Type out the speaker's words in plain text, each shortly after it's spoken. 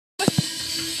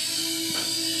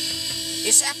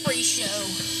It's our pre-show.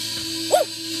 Woo!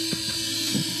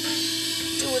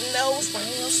 Doing nose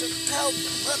rounds of coke,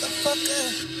 motherfucker.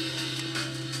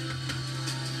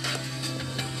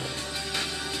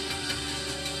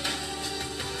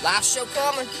 Live show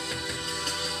coming.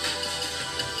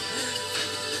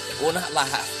 Well, not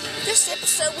live. This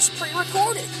episode was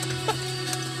pre-recorded.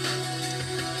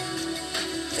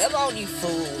 Come on, you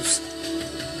fools.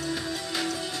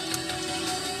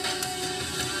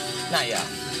 Now, y'all,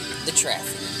 the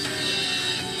traffic.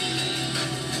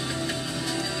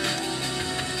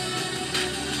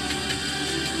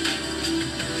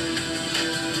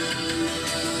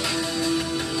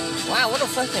 Wow, what a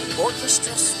fucking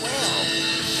orchestra swell.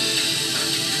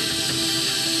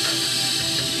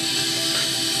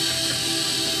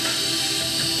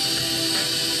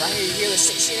 Right here, you hear this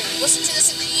shit. Listen to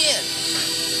this at the end.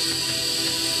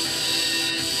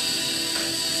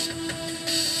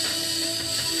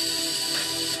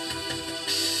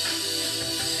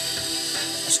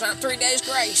 It's not 3 days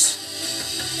grace.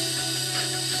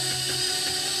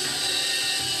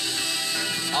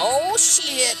 Oh,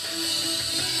 shit.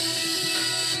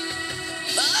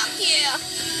 Fuck yeah.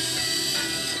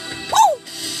 Woo!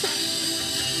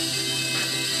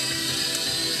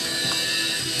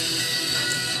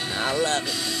 I love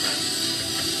it.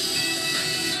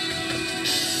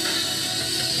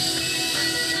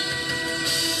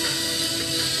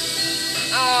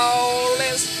 Oh,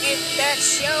 let's get that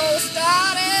show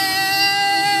started.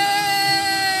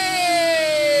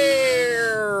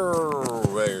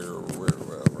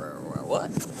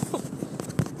 What?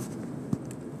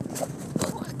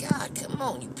 Oh my God, come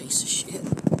on, you piece of shit.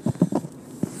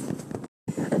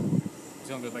 He's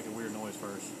gonna go make a weird noise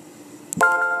first.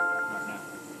 Right now.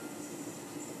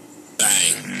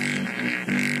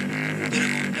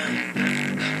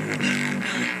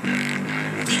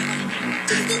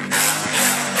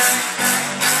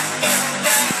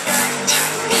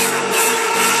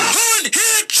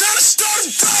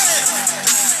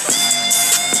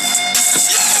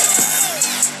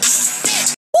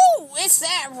 Woo! It's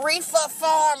that Reefer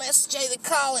Farm, SJ they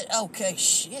call it. Okay,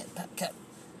 shit. Okay.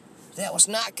 That was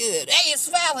not good. Hey, it's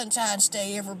Valentine's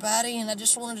Day, everybody, and I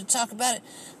just wanted to talk about it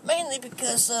mainly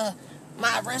because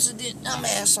my resident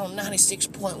dumbass on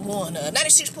 96.1,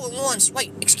 96.1's,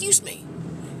 wait, excuse me,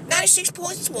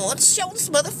 96.1's, show this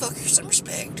motherfucker some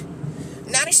respect.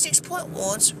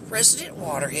 96.1's resident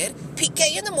waterhead,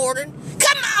 PK in the morning,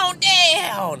 come on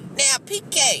down! Now,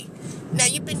 PK, now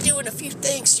you've been doing a few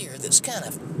things here that's kind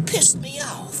of pissed me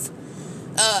off.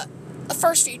 The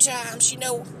first few times, you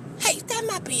know, hey, that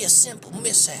might be a simple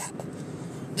mishap.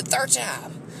 The third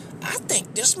time, I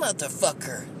think this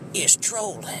motherfucker is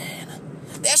trolling.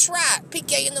 That's right,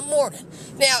 PK in the morning.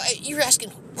 Now, you're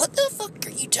asking, what the fuck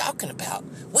are you talking about?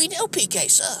 We know PK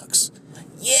sucks.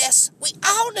 Yes, we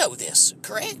all know this,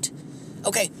 correct?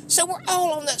 Okay, so we're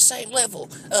all on that same level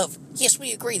of, yes,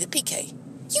 we agree that PK,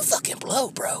 you fucking blow,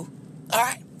 bro.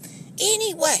 Alright?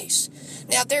 Anyways,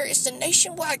 now there is the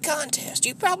nationwide contest.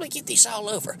 You probably get these all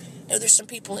over. Now there's some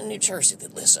people in New Jersey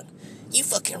that listen. You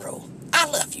fucking rule. I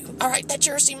love you. Alright, that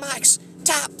Jersey Mike's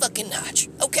top fucking notch.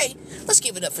 Okay? Let's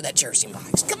give it up for that Jersey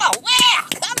Mike's. Come on, wow!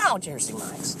 Come on, Jersey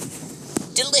Mike's.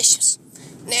 Delicious.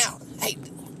 Now, hey,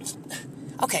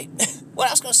 okay, what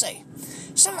I was gonna say.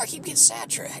 Sorry, I keep getting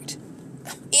sidetracked.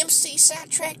 MC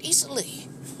sidetracked easily.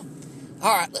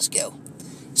 Alright, let's go.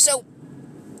 So,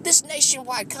 this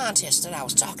nationwide contest that I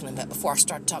was talking about before I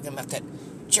started talking about that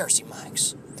Jersey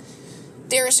Mike's.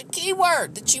 There is a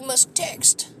keyword that you must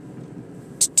text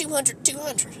to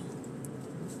 200-200,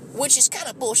 which is kind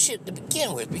of bullshit to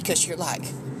begin with because you're like,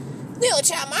 the only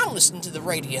time I'm listening to the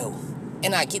radio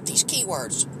and I get these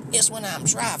keywords is when I'm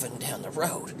driving down the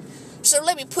road. So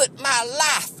let me put my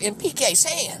life in PK's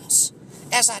hands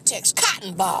as I text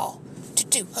cotton ball to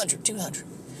 200-200.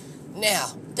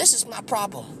 Now, this is my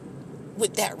problem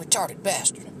with that retarded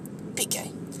bastard,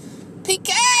 PK.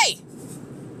 PK!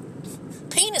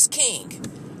 Penis King.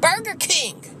 Burger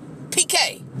King.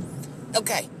 PK.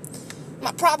 Okay.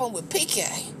 My problem with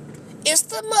PK is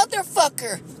the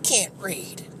motherfucker can't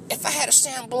read. If I had a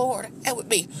soundboard, that would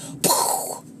be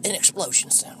an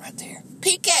explosion sound right there.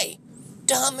 PK.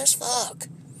 Dumb as fuck.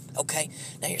 Okay.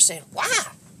 Now you're saying,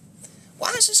 why?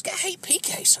 Why does this guy hate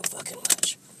PK so fucking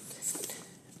much?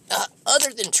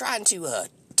 Other than trying to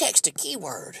text a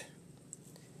keyword,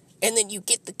 and then you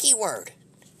get the keyword,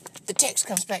 the text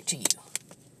comes back to you.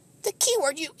 The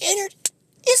keyword you entered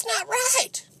is not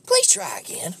right. Please try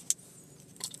again.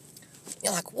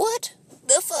 You're like, what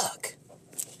the fuck?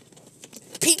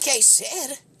 PK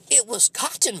said it was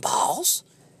cotton balls,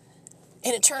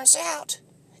 and it turns out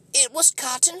it was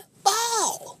cotton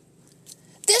ball.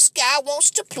 This guy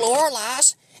wants to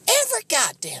pluralize every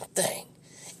goddamn thing.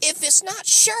 If it's not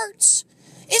shirts,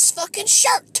 it's fucking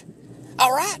shirt.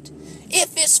 Alright?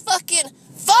 If it's fucking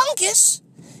fungus,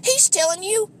 he's telling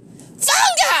you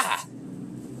fungi!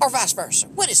 Or vice versa.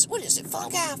 What is it?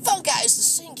 Fungi? Fungi is the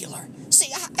singular.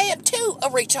 See, I am too a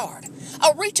retard.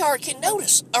 A retard can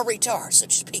notice a retard,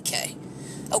 such as PK.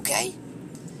 Okay?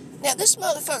 Now, this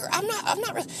motherfucker, I'm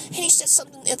not really... And he said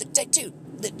something the other day, too,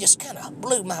 that just kind of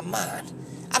blew my mind.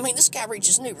 I mean, this guy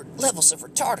reaches new levels of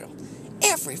retardum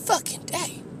every fucking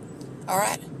day.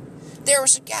 Alright? There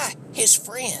was a guy, his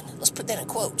friend, let's put that in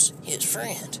quotes, his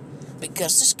friend,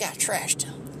 because this guy trashed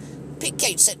him.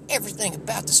 PK said everything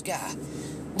about this guy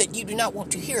that you do not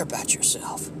want to hear about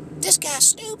yourself. This guy's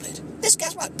stupid. This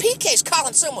guy's what? PK's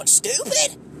calling someone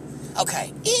stupid?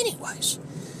 Okay, anyways,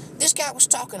 this guy was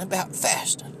talking about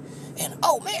fasting. And,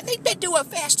 oh man, they've been doing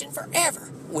fasting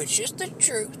forever, which is the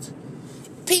truth.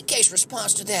 PK's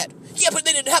response to that, yeah, but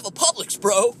they didn't have a Publix,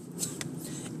 bro.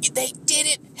 They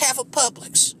didn't have a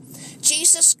Publix.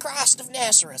 Jesus Christ of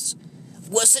Nazareth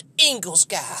was an Ingles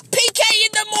guy. PK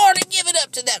in the morning, give it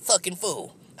up to that fucking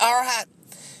fool. Alright?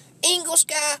 Ingles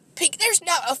guy, there's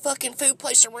not a fucking food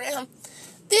place around.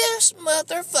 This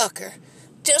motherfucker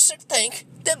doesn't think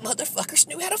that motherfuckers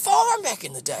knew how to farm back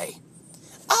in the day.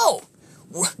 Oh,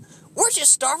 we're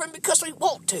just starving because we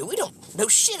want to. We don't know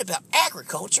shit about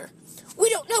agriculture. We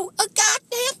don't know a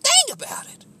goddamn thing about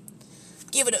it.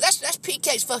 Give it up. That's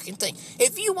PK's fucking thing.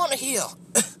 If you want to heal,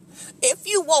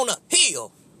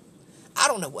 I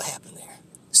don't know what happened there.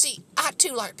 See, I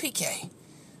too, like PK,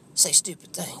 say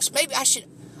stupid things. Maybe I should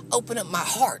open up my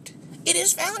heart. It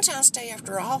is Valentine's Day,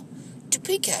 after all, to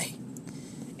PK.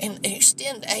 And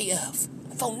extend a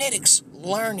phonetics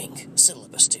learning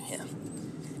syllabus to him.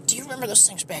 Do you remember those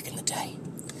things back in the day?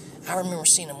 I remember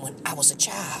seeing them when I was a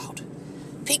child.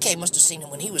 PK must have seen them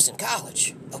when he was in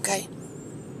college, okay?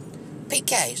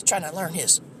 PK is trying to learn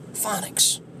his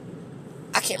phonics.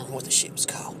 I can't remember what the shit was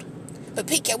called. But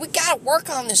PK, we gotta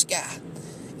work on this guy.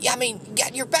 Yeah, I mean,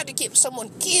 you're about to get someone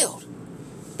killed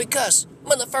because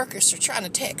motherfuckers are trying to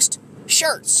text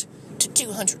shirts to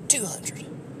 200.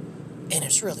 And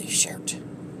it's really a shirt.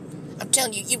 I'm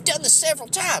telling you, you've done this several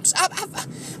times.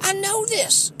 I know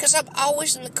this because I'm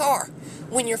always in the car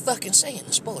when you're fucking saying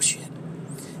this bullshit.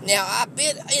 Now, I've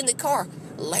been in the car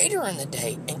later in the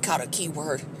day and caught a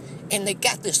keyword, and they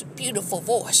got this beautiful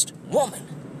voiced woman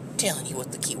telling you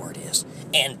what the keyword is.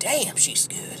 And damn, she's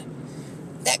good.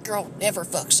 That girl never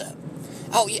fucks up.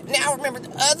 Oh, yeah, now I remember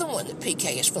the other one that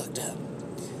PK has fucked up.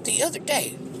 The other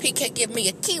day, PK gave me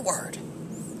a keyword,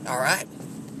 alright?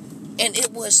 And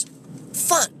it was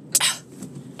fun.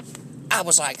 I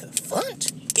was like,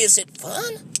 font? Is it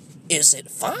fun? Is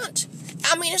it font?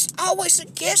 I mean, it's always a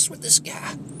guess with this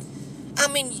guy. I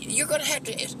mean, you're going to have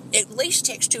to at least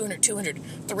text 200,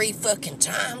 3 fucking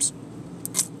times.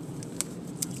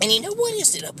 And you know, what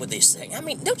is it up with this thing? I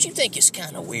mean, don't you think it's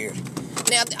kind of weird?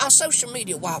 Now, on social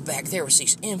media a while back, there was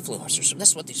these influencers. So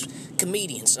that's what these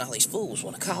comedians and all these fools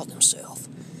want to call themselves.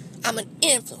 I'm an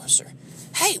influencer.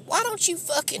 Hey, why don't you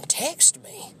fucking text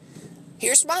me?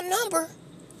 Here's my number.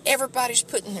 Everybody's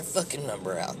putting their fucking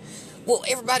number out. Well,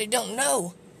 everybody don't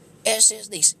know, as is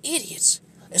these idiots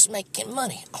is making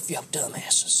money off y'all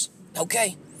dumbasses.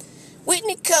 Okay?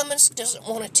 Whitney Cummings doesn't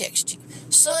want to text you.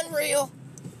 Sunreal,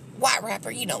 white rapper,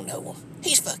 you don't know him.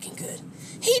 He's fucking good.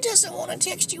 He doesn't want to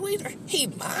text you either. He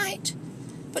might.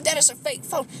 But that is a fake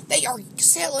phone. They are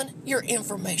selling your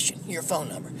information, your phone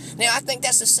number. Now, I think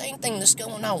that's the same thing that's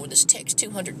going on with this text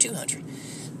 200.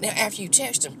 Now, after you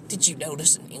text them, did you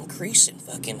notice an increase in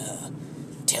fucking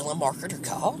telemarketer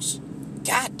calls?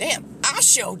 God damn, I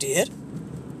sure did.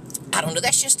 I don't know,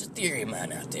 that's just a theory of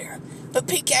mine out there. But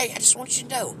PK, I just want you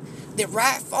to know that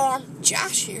Riot Farm,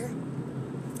 Josh here,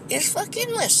 is fucking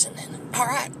listening.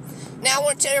 Alright? Now I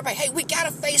want to tell everybody, hey, we got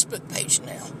a Facebook page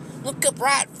now. Look up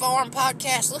Riot Farm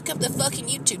Podcast. Look up the fucking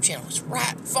YouTube channel. It's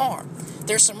Riot Farm.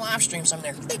 There's some live streams on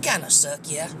there. They kind of suck,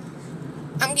 yeah.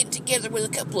 I'm getting together with a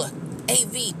couple of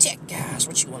AV tech guys,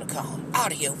 what you want to call them,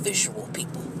 audio visual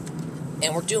people,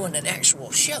 and we're doing an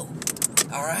actual show.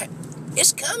 Alright?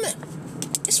 It's coming.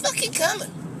 It's fucking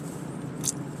coming.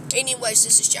 Anyways,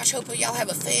 this is Josh. Hope y'all have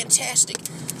a fantastic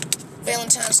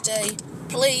Valentine's Day.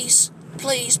 Please,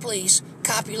 please, please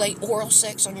copulate oral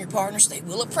sex on your partners. They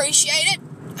will appreciate it.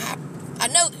 I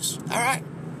know this, alright?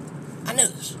 I know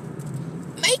this.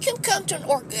 Make them come to an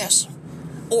orgasm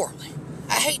orally.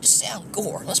 I hate to sound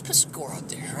gore. Let's put some gore out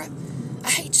there, alright? I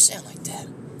hate to sound like that.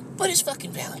 But it's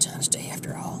fucking Valentine's Day,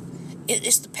 after all.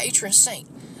 It's the patron saint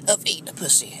of eating a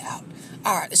pussy out.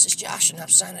 Alright, this is Josh, and I'm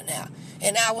signing out.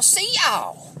 And I will see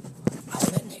y'all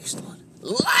on the